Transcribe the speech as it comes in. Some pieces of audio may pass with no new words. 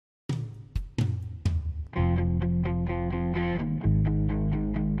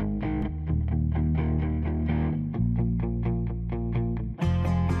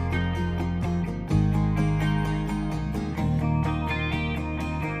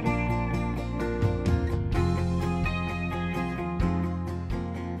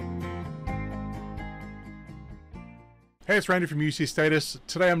Hey, it's Randy from UC Status.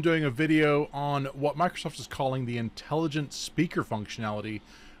 Today I'm doing a video on what Microsoft is calling the intelligent speaker functionality,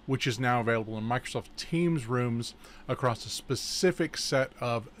 which is now available in Microsoft Teams rooms across a specific set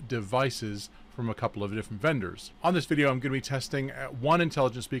of devices from a couple of different vendors. On this video, I'm going to be testing one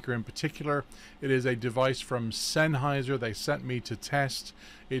intelligent speaker in particular. It is a device from Sennheiser they sent me to test.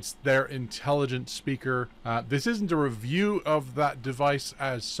 It's their intelligent speaker. This isn't a review of that device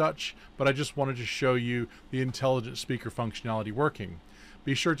as such, but I just wanted to show you the intelligent speaker functionality working.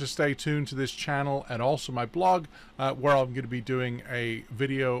 Be sure to stay tuned to this channel and also my blog, where I'm going to be doing a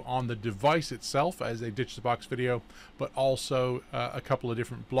video on the device itself as a Ditch the Box video, but also a couple of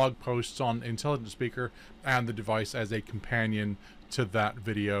different blog posts on intelligent speaker and the device as a companion to that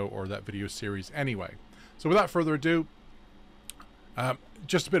video or that video series anyway. So without further ado,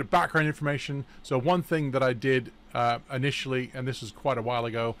 just a bit of background information. So one thing that I did initially, and this was quite a while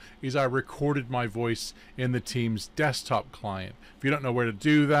ago, is I recorded my voice in the Teams desktop client. If you don't know where to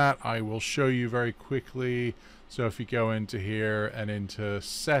do that, I will show you very quickly. So if you go into here and into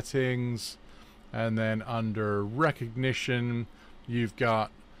settings, and then under recognition, you've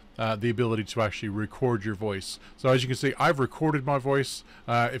got the ability to actually record your voice. So as you can see, I've recorded my voice.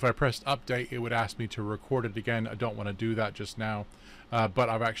 If I pressed update, it would ask me to record it again. I don't want to do that just now, but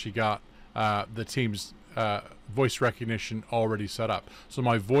I've actually got the Teams voice recognition already set up. So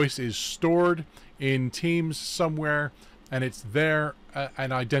my voice is stored in Teams somewhere, and it's there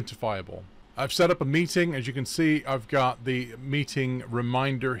and identifiable. I've set up a meeting. As you can see, I've got the meeting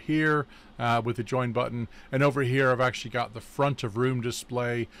reminder here with the join button, and over here I've actually got the front of room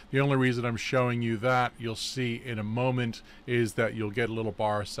display. The only reason I'm showing you that, you'll see in a moment, is that you'll get a little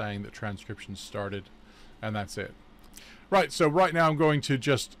bar saying that transcription started, and that's it. Right, so right now I'm going to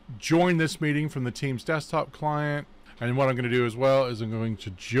just join this meeting from the Teams desktop client, and what I'm going to do as well is I'm going to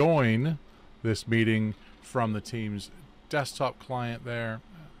join this meeting from the Teams desktop client there.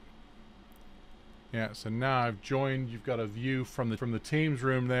 Yeah, so now I've joined. You've got a view from the Teams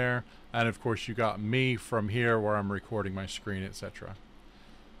room there, and of course you got me from here where I'm recording my screen, etc.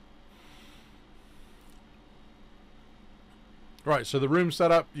 Right, so the room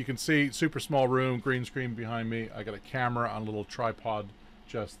setup, you can see super small room, green screen behind me. I got a camera on a little tripod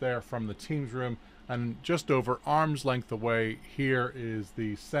just there from the Teams room, and just over arm's length away here is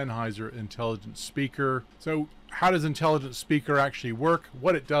the Sennheiser intelligent speaker. So how does intelligent speaker actually work?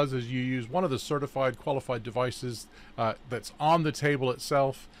 What it does is you use one of the certified qualified devices that's on the table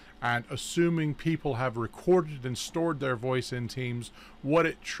itself, and assuming people have recorded and stored their voice in Teams, what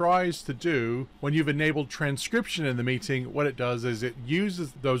it tries to do when you've enabled transcription in the meeting, what it does is it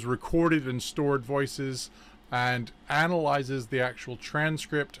uses those recorded and stored voices and analyzes the actual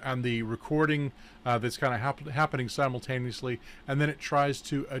transcript and the recording that's kind of happening simultaneously, and then it tries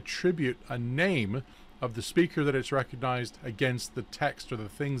to attribute a name of the speaker that it's recognized against the text or the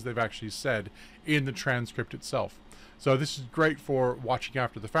things they've actually said in the transcript itself. So this is great for watching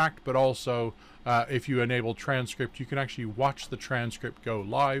after the fact, but also if you enable transcript, you can actually watch the transcript go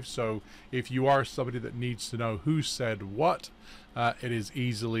live. So if you are somebody that needs to know who said what, it is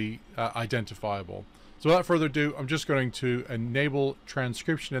easily identifiable. So without further ado, I'm just going to enable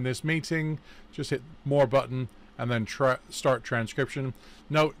transcription in this meeting. Just hit more button and then start transcription.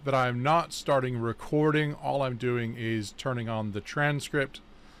 Note that I'm not starting recording. All I'm doing is turning on the transcript.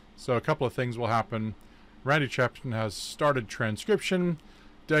 So a couple of things will happen. Randy Chapman has started transcription.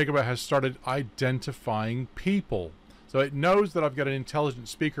 Dagobah has started identifying people. So it knows that I've got an intelligent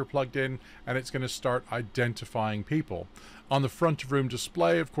speaker plugged in, and it's going to start identifying people. On the front of room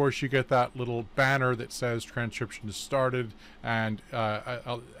display, of course, you get that little banner that says transcription is started and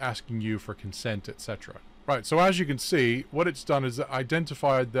asking you for consent, etc. Right, so as you can see, what it's done is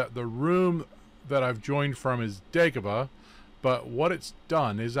identified that the room that I've joined from is Dagobah, but what it's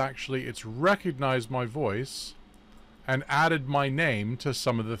done is actually it's recognized my voice and added my name to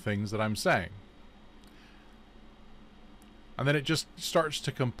some of the things that I'm saying. And then it just starts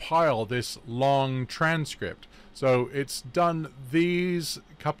to compile this long transcript. So it's done these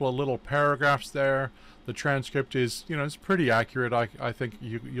couple of little paragraphs there. The transcript is, you know, it's pretty accurate, I think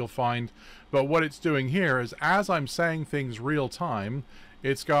you'll find. But what it's doing here is as I'm saying things real time,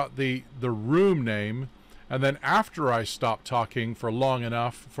 it's got the room name, and then after I stop talking for long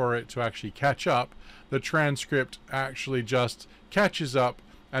enough for it to actually catch up, the transcript actually just catches up,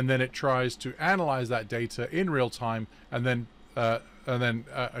 and then it tries to analyze that data in real time and then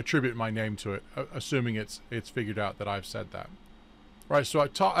attribute my name to it, assuming it's figured out that I've said that. Right, so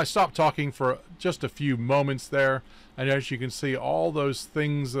I stopped talking for just a few moments there, and as you can see, all those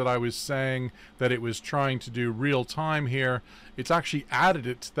things that I was saying that it was trying to do real time here, it's actually added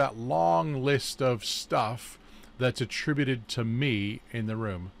it to that long list of stuff that's attributed to me in the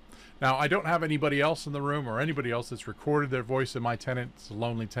room. Now, I don't have anybody else in the room or anybody else that's recorded their voice in my tenant. It's a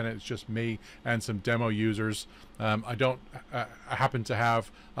lonely tenant. It's just me and some demo users. I don't happen to have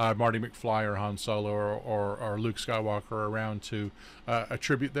Marty McFly or Han Solo or Luke Skywalker around to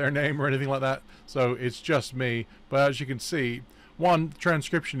attribute their name or anything like that. So it's just me. But as you can see, one,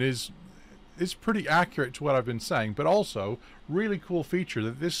 transcription is pretty accurate to what I've been saying, but also really cool feature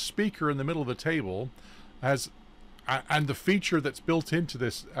that this speaker in the middle of the table has, and the feature that's built into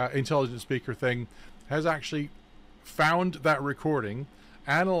this intelligent speaker thing has actually found that recording,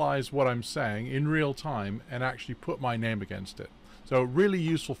 analyzed what I'm saying in real time, and actually put my name against it. So really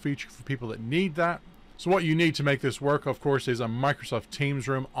useful feature for people that need that. So what you need to make this work, of course, is a Microsoft Teams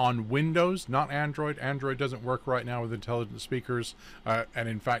room on Windows, not Android. Android doesn't work right now with intelligent speakers, and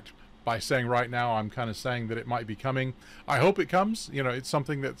in fact, by saying right now, I'm kind of saying that it might be coming. I hope it comes. You know, it's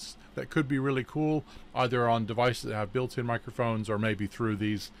something that could be really cool, either on devices that have built-in microphones or maybe through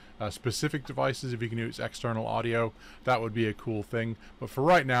these specific devices. If you can use external audio, that would be a cool thing. But for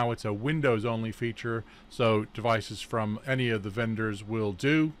right now, it's a Windows-only feature, so devices from any of the vendors will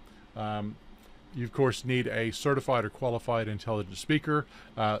do. You, of course, need a certified or qualified intelligent speaker,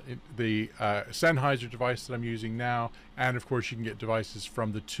 the Sennheiser device that I'm using now, and of course you can get devices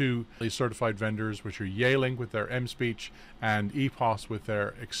from the two certified vendors, which are Yealing with their M-Speech and EPOS with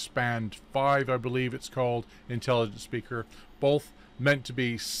their Expand 5, I believe it's called, intelligent speaker. Both meant to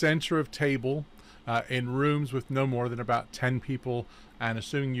be center of table in rooms with no more than about 10 people, and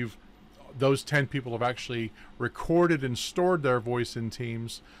assuming those 10 people have actually recorded and stored their voice in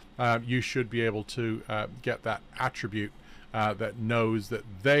Teams, you should be able to get that attribute that knows that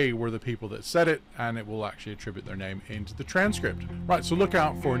they were the people that said it, and it will actually attribute their name into the transcript. Right, so look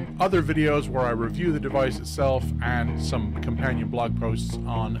out for other videos where I review the device itself and some companion blog posts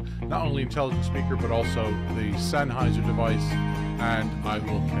on not only intelligent speaker but also the Sennheiser device, and I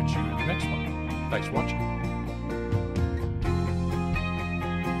will catch you in the next one. Thanks for watching.